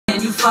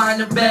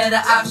find a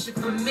better option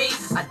for me?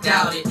 I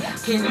doubt it.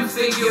 Can you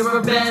figure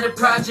a better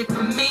project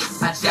for me?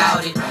 I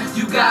doubt it.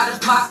 You got a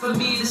pot for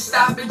me to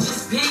stop and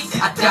just pee?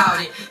 I doubt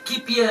it.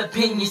 Keep your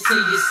opinions to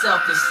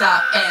yourself and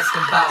stop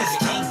asking about If it.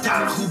 can't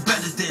die, who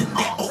better than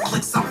that? Old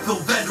clicks, I feel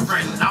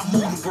veteran. I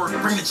move to work,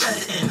 bring the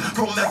cheddar in.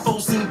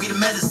 Promethazine be the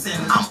medicine.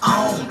 I'm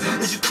on.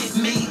 Is you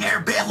kidding me?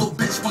 Every bad little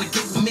bitch wanna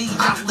get with me.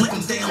 I lick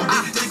them down,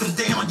 dig them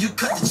down. You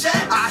cut the check,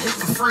 I hit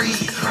for free.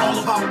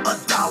 All about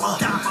 $1.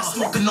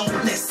 Smoking on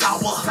that sour.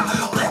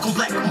 Black on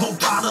black, more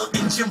rider.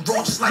 Engine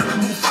roll just like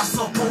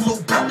Mufasa.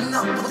 Polo button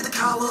up with the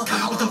collar.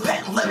 With them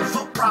patent leather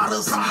foot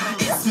Pradas.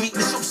 It's me, the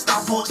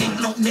showstopper.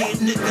 Ain't no Ned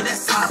nigga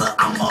that's hotter.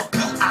 I'm a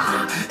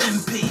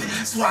P.I.M.P.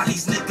 That's why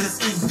these niggas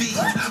envy.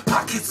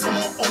 Pockets on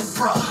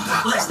Oprah.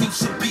 Last name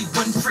should be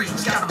Winfrey.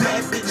 Got a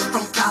bad bitch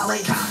from Cali.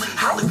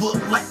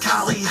 Hollywood like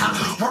Cali.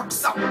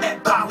 Works out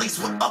at Bally's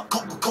with a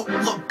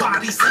Coca-Cola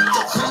body. Said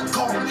the hook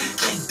on,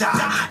 can't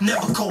die.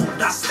 Never cold,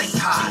 I stay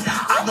high.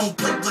 I don't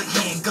play with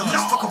handguns.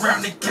 Fuck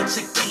around and catch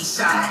a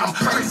K-shot. I'm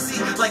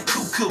crazy like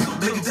cuckoo.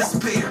 Make it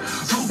disappear.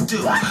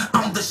 Voodoo.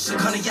 I'm the shit,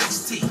 honey,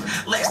 iced tea.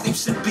 Last name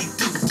should be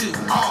doo-doo.